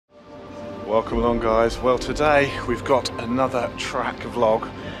Welcome along, guys. Well, today we've got another track vlog.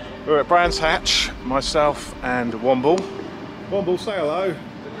 We're at Brands Hatch, myself and Womble. Womble, say hello.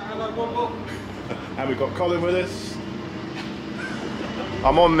 Hello, Womble. And we've got Colin with us.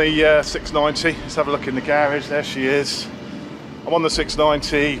 I'm on the 690. Let's have a look in the garage. There she is. I'm on the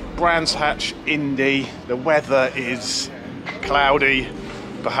 690, Brands Hatch Indy. The weather is cloudy,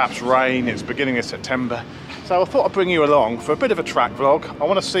 perhaps rain. It's beginning of September. So I thought I'd bring you along for a bit of a track vlog. I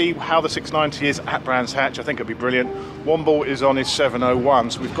want to see how the 690 is at Brands Hatch. I think it'll be brilliant. Womble is on his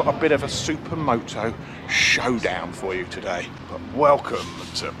 701, so we've got a bit of a Supermoto Showdown for you today. But welcome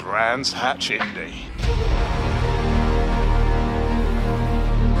to Brands Hatch Indy.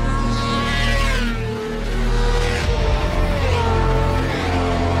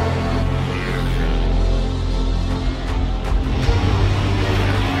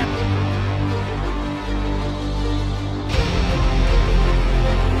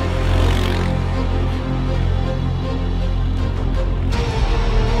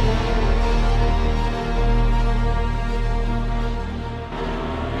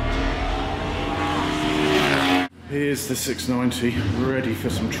 Here's the 690, ready for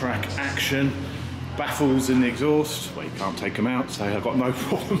some track action. Baffles in the exhaust, well, you can't take them out, so I've got no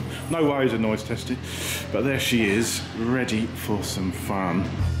problem, no worries of noise testing. But there she is, ready for some fun.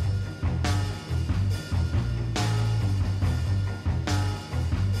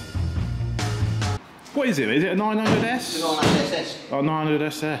 What is it? Is it a 900S? It's a 900SS. Oh,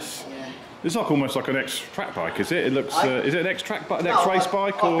 900SS. Yeah. It's like almost like an ex-track bike, is it? It looks. Is it an ex-track bike, an ex-race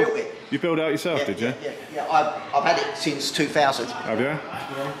bike, or I built it. You built it out yourself, did you? Yeah. I've had it since 2000. Have you?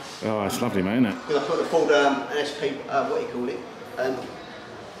 Yeah. Oh, it's lovely, mate, isn't it? Because I couldn't afford an SP, what do you call it?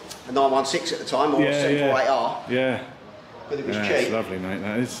 A 916 at the time, or 748R. Yeah. But it was cheap. It's lovely, mate.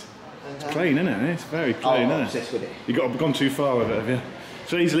 That is. It's clean, isn't it? It's very clean, I'm isn't it? obsessed with it. You got gone too far with it, have you?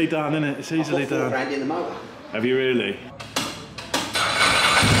 It's easily done, isn't it? It's easily done. I've got £4 in the motor. Have you really?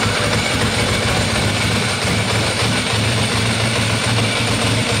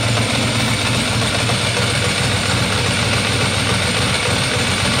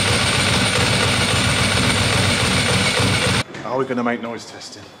 Are we going to make noise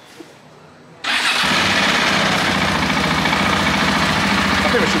testing? I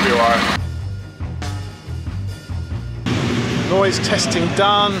think we should be alright. Noise testing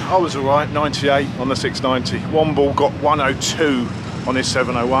done. I was alright, 98 on the 690. Womble got 102 on his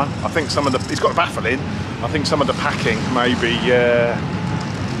 701. I think some of the, he's got a baffle in. I think some of the packing maybe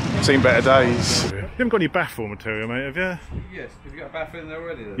seen better days. You haven't got any baffle material, mate, have you? Yes, have you got a baffle in there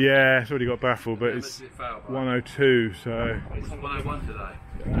already then? Yeah, it's already got baffle, but it's 102, so... It's 101 today.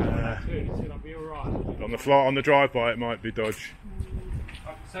 On the drive-by it might be dodge.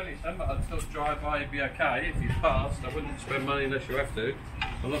 I can sell you some, but I'd still drive by and be okay if you passed. I wouldn't spend money unless you have to.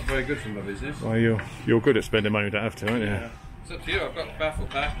 I'm not very good for my business. Well, you're good at spending money, you don't have to, aren't you? Yeah. It's up to you. I've got the baffle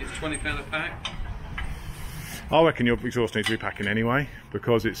pack. It's £20 a pack. I reckon your exhaust needs to be packing anyway,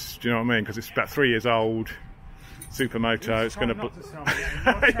 because it's, do you know what I mean? Because it's about 3 years old. Supermoto, it's going to...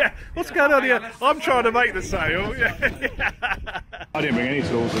 Yeah. What's going on here? I'm trying to make the sale. Yeah. I didn't bring any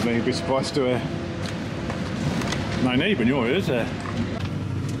tools with me, you'd be surprised to hear. No need when you're here, is there?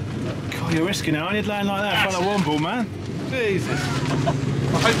 God, you're risking it, aren't you, laying like that in front of Womble, man? Jesus.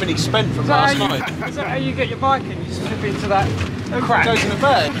 I'm hoping he spent from last night. Is that how you get your bike in? You slip into that crack? It goes in the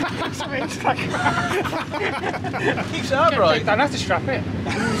bag. Keeps it upright. Don't have to strap it.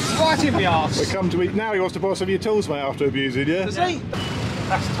 Right in the arse. We come to eat now. He wants to borrow some of your tools, mate, after abusing you. Does he?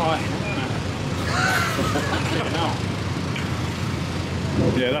 That's tight.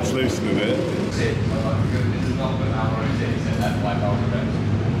 Yeah, that's loosening a bit.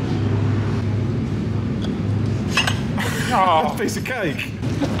 Oh, piece of cake.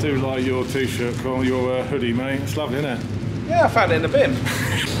 I do like your t-shirt, Colin, your hoodie, mate. It's lovely, isn't it? Yeah, I found it in the bin.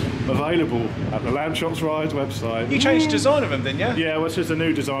 Available at the Lamb Shops Rise website. You changed the design of them, didn't you? Yeah, well, it's just a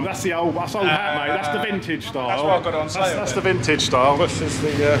new design. That's the old hat, mate. That's the vintage style. That's why I got it on sale. That's the vintage style. This is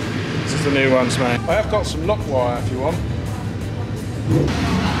the new ones, mate. I have got some lock wire if you want. A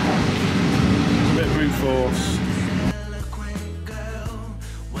bit of brute force.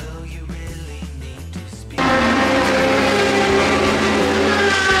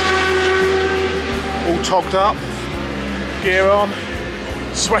 All togged up, gear on,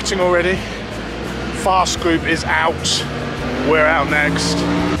 sweating already. Fast group is out. We're out next.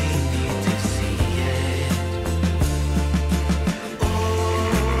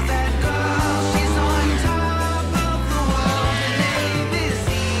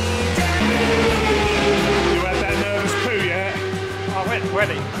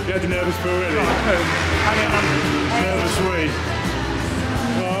 Ready? You had the nervous poo already? Hang it on. Nervous wee.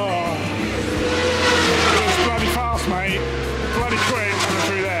 Oh.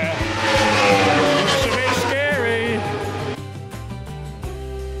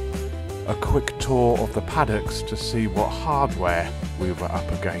 of the paddocks to see what hardware we were up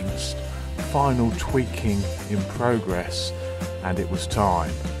against. Final tweaking in progress, and it was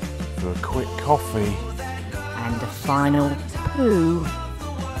time for a quick coffee And a final poo.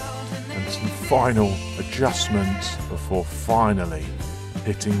 and some final adjustments before finally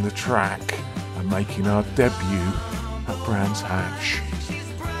hitting the track and making our debut at Brands Hatch.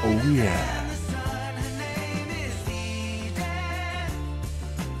 Oh yeah.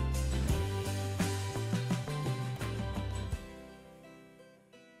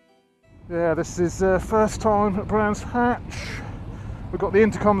 Yeah, this is first time at Brands Hatch. We've got the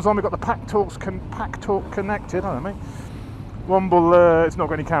intercoms on, we've got the pack talk connected, I don't know. Womble, it's not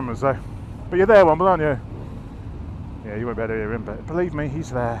got any cameras though. But you're there, Womble, aren't you? Yeah, you won't be able to hear him, but believe me, he's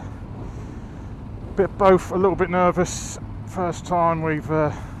there. Both a little bit nervous. First time we've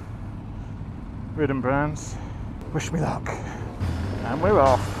ridden Brands. Wish me luck. And we're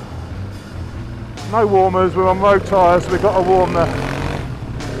off. No warmers, we're on road tyres, so we've got to warm the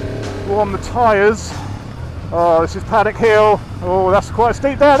tyres. Oh, this is Paddock Hill. Oh, that's quite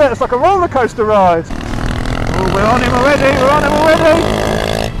steep down there. It's like a roller coaster ride. Oh, we're on him already. We're on him already.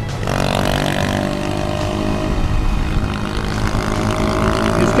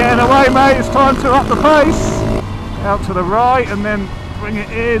 He's getting away, mate. It's time to up the pace. Out to the right and then bring it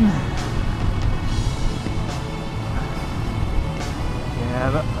in.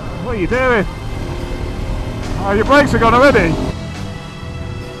 Yeah, what are you doing? Oh, your brakes are gone already.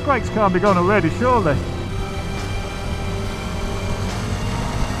 Brakes can't be gone already, surely.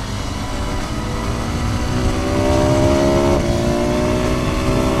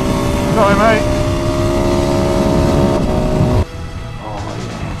 Sorry, mate. Oh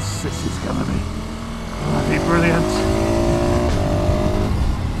yes, this is gonna be bloody brilliant.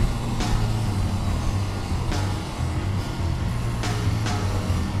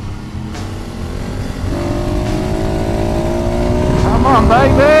 Come on,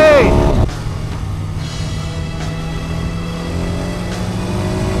 baby!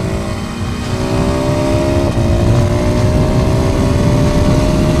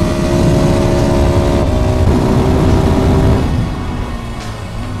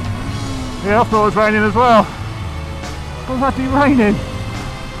 Yeah, I thought it was raining as well. Bloody raining.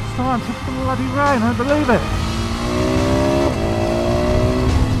 It's starting to bloody rain, I don't believe it.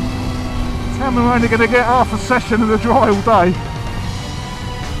 Tell me we're only going to get half a session of the dry all day.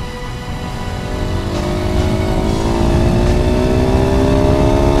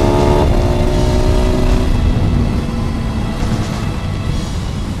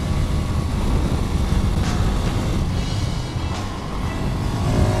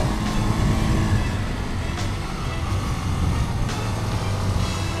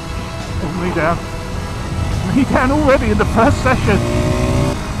 Me down already in the first session.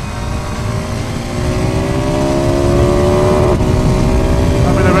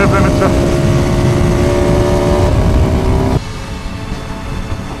 I'm in a rev limiter.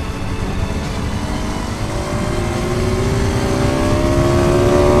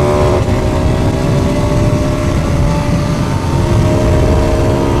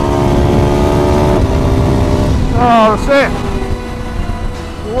 Oh, that's it.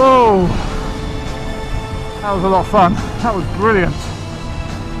 Whoa. That was a lot of fun. That was brilliant.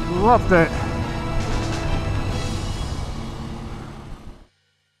 Loved it.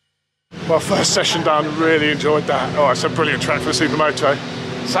 Well, first session done, really enjoyed that. Oh, it's a brilliant track for the Supermoto.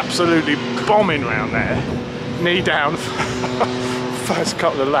 It's absolutely bombing round there. Knee down first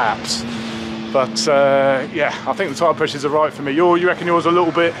couple of laps. But yeah, I think the tyre pressures are right for me. You reckon yours a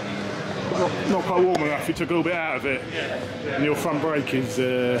little bit not quite warm enough? You took a little bit out of it. Yeah. And your front brake is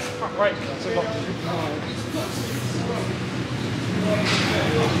Front brake, that's a lot.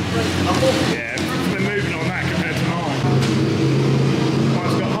 yeah, it's been moving on that compared to mine.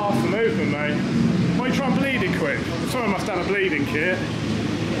 Mine's got half the movement, mate. Why are you trying bleeding quick? Someone must have a bleeding kit.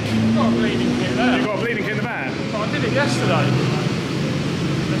 I've got a bleeding kit there. You've got a bleeding kit in the van? Oh, I did it yesterday.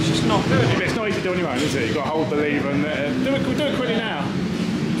 It's just not doing it. It's not easy to do on your own, is it? You've got to hold the lever and do it quickly now.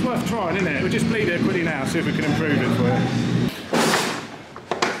 It's worth trying, isn't it? We'll just bleed it quickly now, see if we can improve it for you.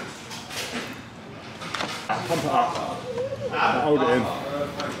 Pump it up. Hold it in.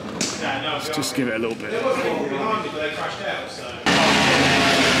 Just give it a little bit. Enjoy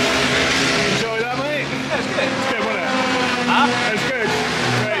that, mate? Yeah, it's good. It's good, wasn't it? Huh? It's good.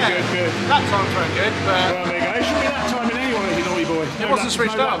 Very good. That time's very good, but Well, there you go. It should be that time in anyway, you naughty boy. it wasn't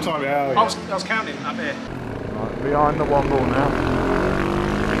switched no up. Time, yeah, I was counting up here. Right, behind the Womble now.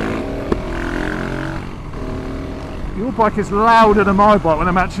 Your bike is louder than my bike when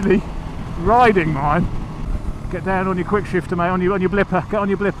I'm actually riding mine. Get down on your quick shifter, mate, on your blipper. Get on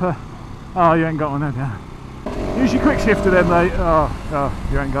your blipper. Oh, you ain't got one, have you? Use your quick shifter then, mate. Oh,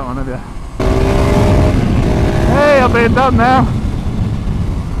 you ain't got one, have you? Hey, I'm being done now.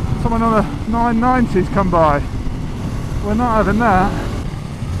 Someone on a 990's come by. We're not having that.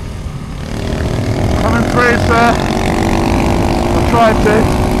 Coming through, sir. I tried to.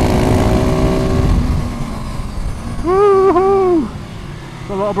 Woohoo! It's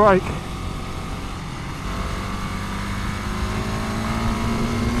a lot of brake.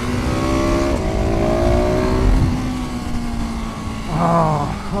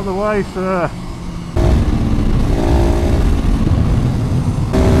 Oh, other way, sir.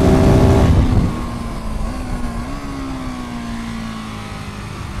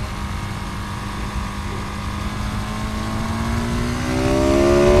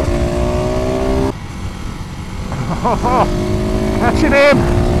 Catching him!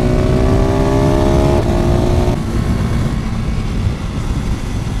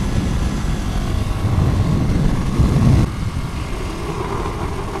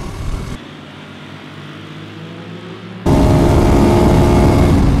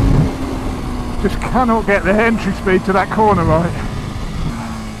 Just cannot get the entry speed to that corner right.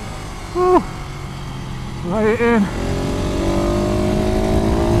 Whew. Lay it in.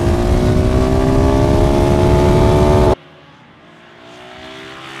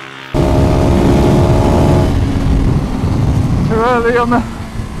 Early on the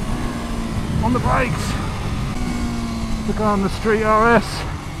brakes to go on the street RS.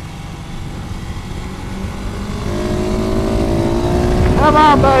 Come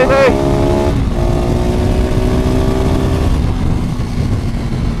on, baby!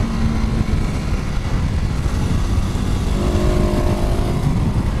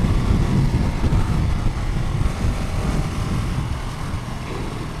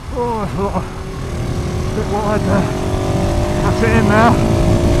 Oh, it's a bit wide there. That's it in now.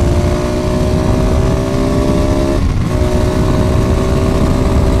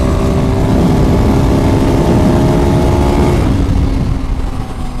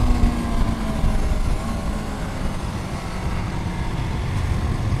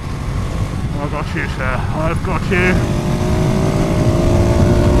 I've got you, sir. I've got you.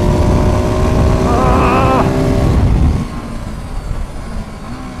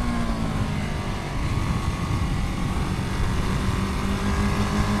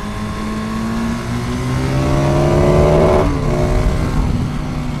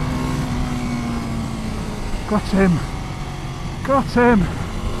 Got him! Got him!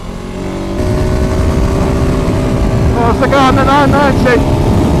 Oh, it's the guy on the 990!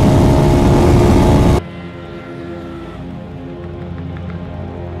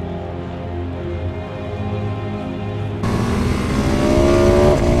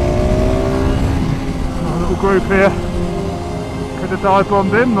 Oh, a little group here. Could have dive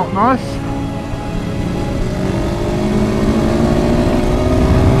bombed him, not nice.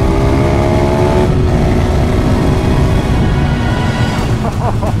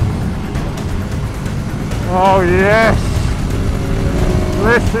 Oh yes!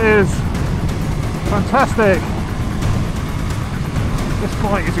 This is fantastic! This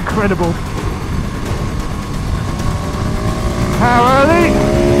bike is incredible! How early?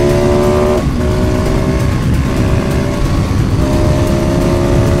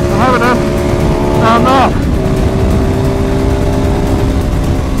 I'm having a... No, I'm not!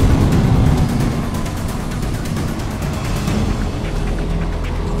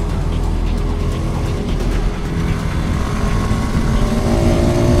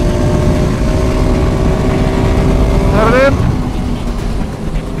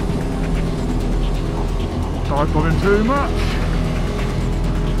 I've got him too much.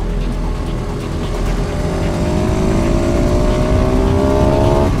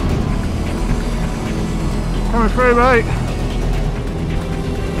 Coming through, mate.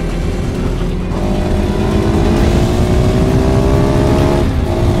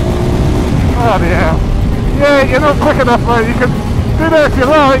 Oh dear. Yeah, you're not quick enough, mate. You can do that if you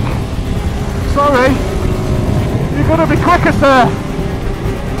like. Sorry. You've got to be quicker, sir.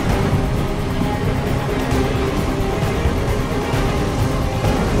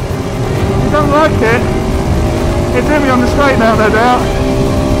 Don't like it. It's hit me on the straight now, no doubt.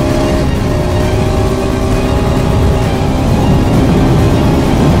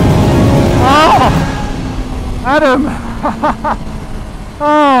 Oh, Adam!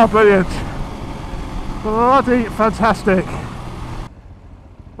 Oh, brilliant! Bloody fantastic!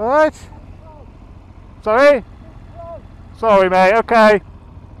 All right. Sorry. Sorry, mate. Okay.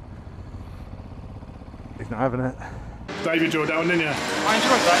 He's not having it. Dave enjoyed that one, didn't you? I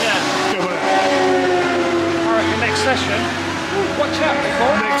enjoyed that, yeah. Good, wasn't it? I reckon next session Watch out,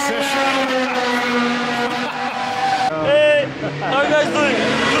 before. Next session. Hey, how you guys doing?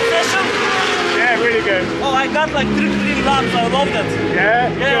 Good session? Yeah, really good. Oh, I got like 3 clean laps. I loved it. Yeah,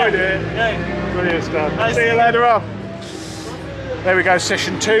 Yeah. enjoyed it. Yeah. Brilliant stuff. Nice See you to- later on. There we go,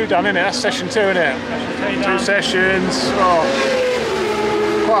 session 2 done, innit? That's session 2, innit? Two sessions. Oh.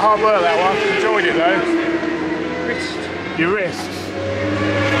 Quite hard work, that one. Enjoyed it, though. Your wrist.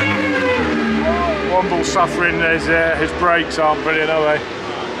 Womble's suffering, his brakes aren't brilliant, are they?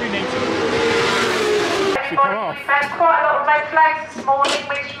 Should come off. We've had quite a lot of red flags this morning,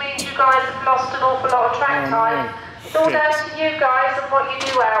 which means you guys have lost an awful lot of track time. It's all down to you guys and what you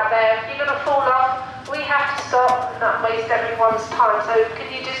do out there. If you're going to fall off, we have to stop and not waste everyone's time. So can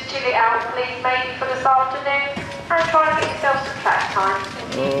you just chill it out, please, maybe for this afternoon, and try and get yourself some track time.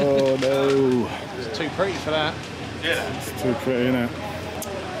 Oh no. It's too pretty for that. It's too pretty, isn't it?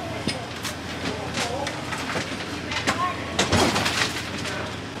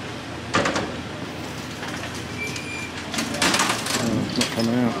 Oh, it's not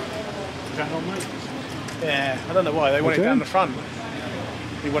coming out. Yeah, I don't know why. They want it down the front.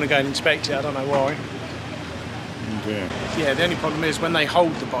 We want to go and inspect it, I don't know why. Oh dear. Yeah, the only problem is when they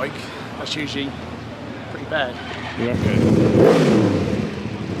hold the bike, that's usually pretty bad. You reckon?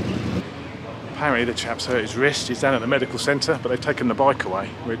 Apparently the chap's hurt his wrist. He's down at the medical centre, but they've taken the bike away,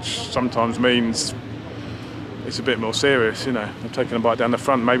 which sometimes means it's a bit more serious, you know. They've taken the bike down the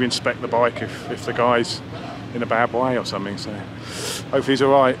front, maybe inspect the bike if the guy's in a bad way or something, so hopefully he's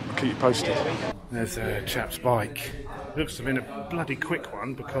alright. I'll keep you posted. There's a chap's bike. Looks to have been a bloody quick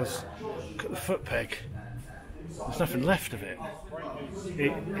one because look at the foot peg. There's nothing left of it.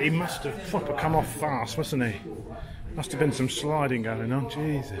 He must have proper come off fast, mustn't he? Must have been some sliding going on,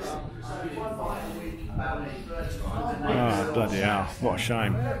 Jesus. Oh, bloody hell, what a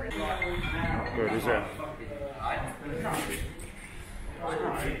shame. Not good, is it?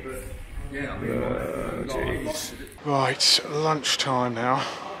 Jeez. Right, lunchtime now.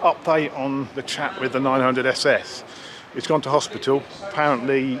 Update on the chap with the 900 SS. He's gone to hospital.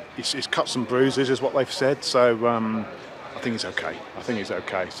 Apparently, he's cut some bruises, is what they've said. So I think he's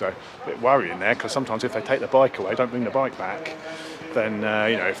okay. So a bit worrying there, because sometimes if they take the bike away, don't bring the bike back, then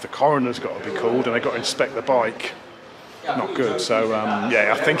you know, if the coroner's got to be called and they've got to inspect the bike, not good. So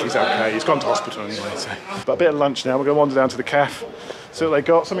yeah, I think he's okay. He's gone to hospital anyway. So. But a bit of lunch now. We're going to wander down to the cafe. See what they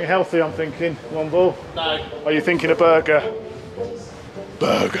got. Something healthy, I'm thinking. Womble? No. Are you thinking a burger?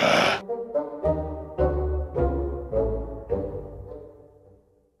 Burger.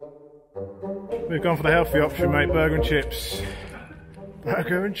 We've gone for the healthy option, mate. Burger and chips.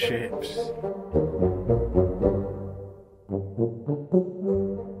 Burger and chips.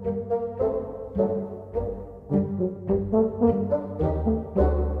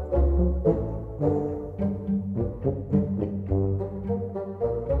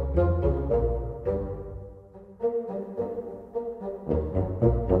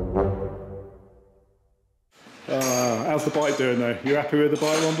 How's the bike doing though? You happy with the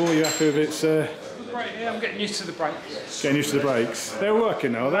bike, Womble? You happy with its... Yeah, I'm getting used to the brakes. Getting used to the brakes. They're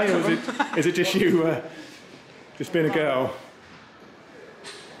working now, are they? Or is it just you, just being a girl?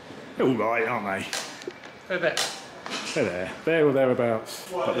 They're all right, aren't they? They're there. They're there. There or thereabouts.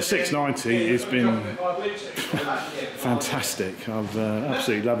 But the 690 has been fantastic. I've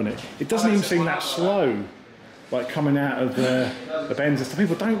absolutely loving it. It doesn't even seem that slow. Like coming out of the bends and stuff.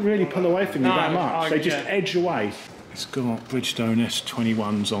 People don't really pull away from you that much. They just edge away. It's got Bridgestone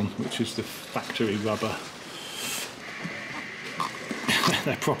S21s on, which is the factory rubber.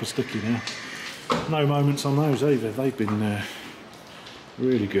 They're proper sticky now. No moments on those either. They've been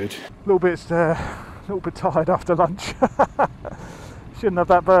really good. A little bit tired after lunch. Shouldn't have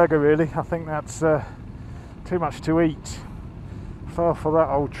that burger really. I think that's too much to eat. Fell for that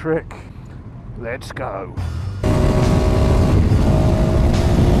old trick. Let's go.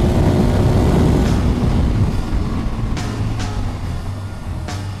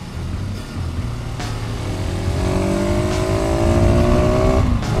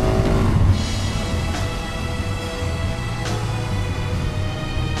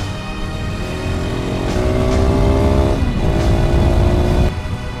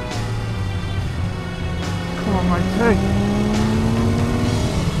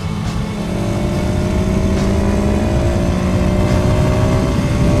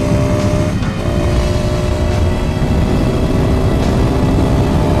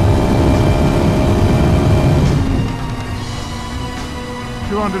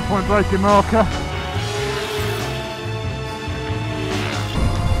 Point braking marker.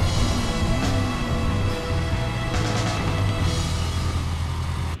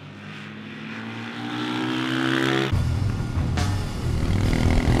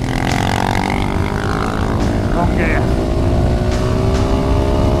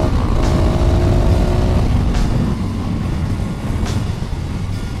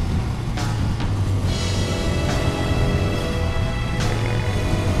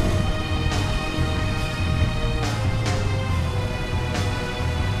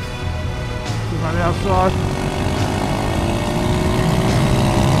 around the outside.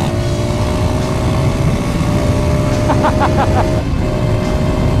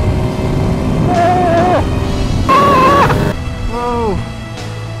 Whoa!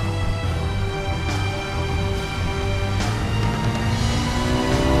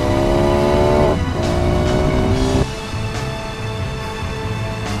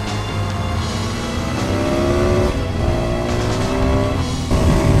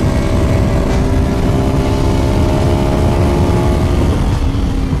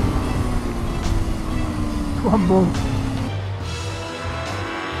 Womble.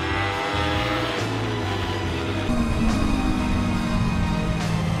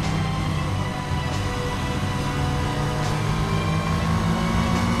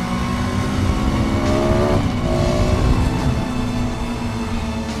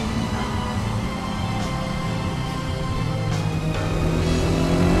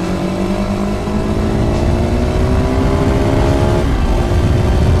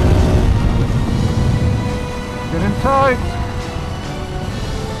 Getting tight.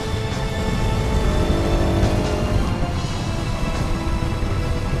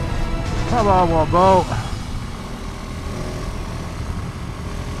 Come on, Womble.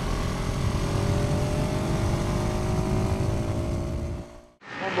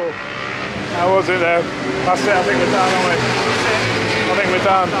 Womble. How was it there? That's it, I think we're done, aren't we? I think we're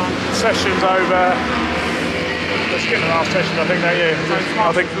done. Session's over. Let's skip the last session, I think, don't you?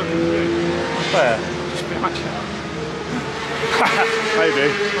 I think. Where? Maybe.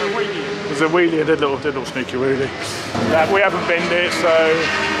 There's a wheelie, a little sneaky wheelie. We haven't binned it, so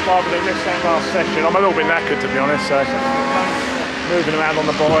rather than this last session, I'm a little bit knackered to be honest, so moving around on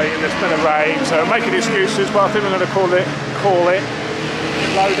the bike and it's been a rain, so making excuses, but I think we're going to call it,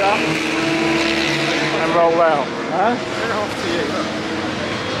 load up and roll out. Huh?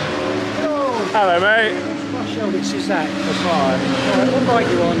 Hello mate. Which is that? That's fine. Alright, what bike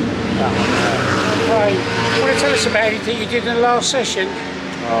you on? Okay. You want to tell us about anything you did in the last session?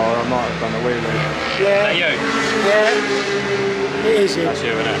 Oh, I might have done a wheelie. Yeah. Is that you? Yeah. It is him. That's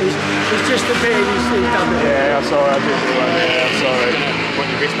you, isn't it? He's just a bit, he's done it. Yeah, I'm sorry, I did do one. Yeah, I'm sorry. Put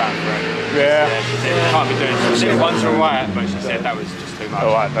your wristband for it. Yeah. She said you can't be doing it. One's all right, but she said that was just too much.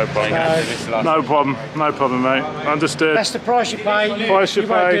 Alright, no problem. No problem, mate. Understood. That's the price you pay. Price you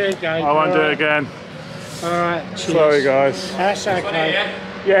won't do pay. it again. I won't do it again. Alright, cheers. Sorry guys. That's okay.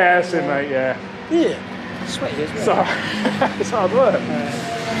 Yeah, that's it mate, yeah. Yeah. Sweaty as well. Sorry. It's hard work.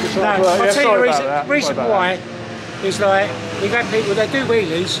 It's hard work. I'll Yeah, tell you the reason Sorry why is like, we've had people that do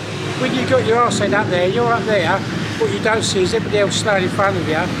wheelies, when you've got your arse end up there, you're up there, what you don't see is everybody else slowed in front of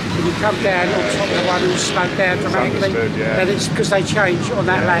you, when you come down on top of the one who's slowed down dramatically, yeah. and it's because they change on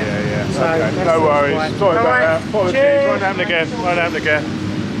that lap. Yeah. So Okay. No worries. Sorry about that. Apologies. Cheers. Won't happen again. Won't happen again.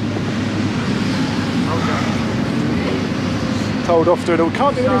 Told off doing it. We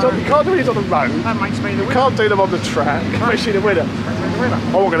can't do these on the road. That makes me the winner. We can't do them on the track. Makes you the winner. I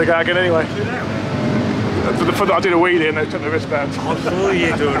wasn't going to go again anyway. I did a wheelie and they took the wristband. I thought you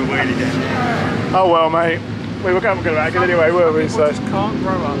were doing a wheelie then. Oh well, mate. We were going to go back anyway, weren't we? So. Just can't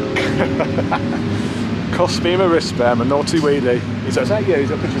grow up. Cost me a wristband, a naughty wheelie. He said, "Is that you?" He's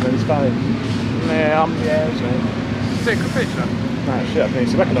got a picture of him. He's funny. Yeah, it's me. Is it a good picture? No, shit, I need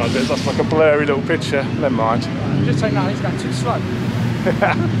to recognise it. That's like a blurry little picture. Never mind. Just say no, he's going too slow.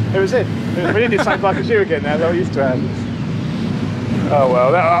 It was it. We did the same bike as you again now, though. I used to have. Oh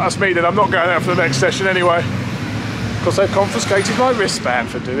well, that's me then. I'm not going out for the next session anyway. Because they've confiscated my wristband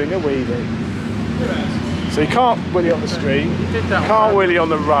for doing a wheelie. So you can't wheelie on the street. You can't wheelie on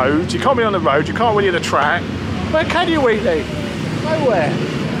the road. You can't wheelie on the road. You can't wheelie on the track. Where can you wheelie?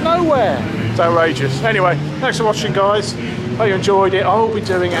 Nowhere. It's outrageous. Anyway, thanks for watching, guys. Hope you enjoyed it. I will be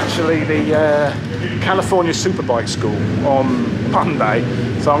doing actually the California Superbike School on Monday.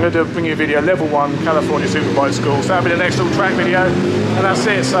 So I'm going to bring you a video, level 1 California Superbike School. So that'll be the next little track video. And that's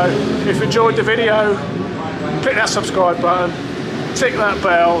it. So if you enjoyed the video, click that subscribe button, tick that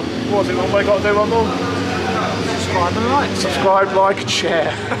bell. What's it on? What I got to do on more? Subscribe and like. Subscribe, like,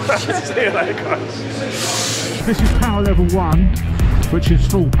 share. See you later, guys. This is power level 1, which is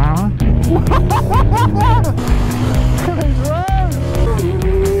full power.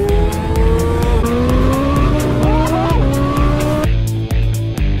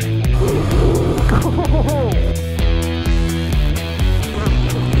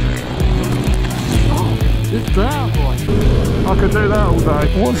 It's down, boy. I could do that all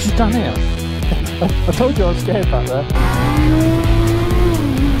day. What have you done here? I told you I was scared back there.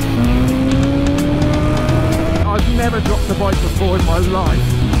 I've never dropped a bike before in my life.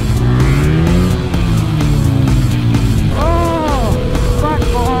 Oh!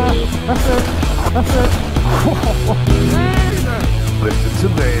 Backfire! That's it. Listen to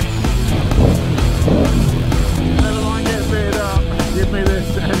this.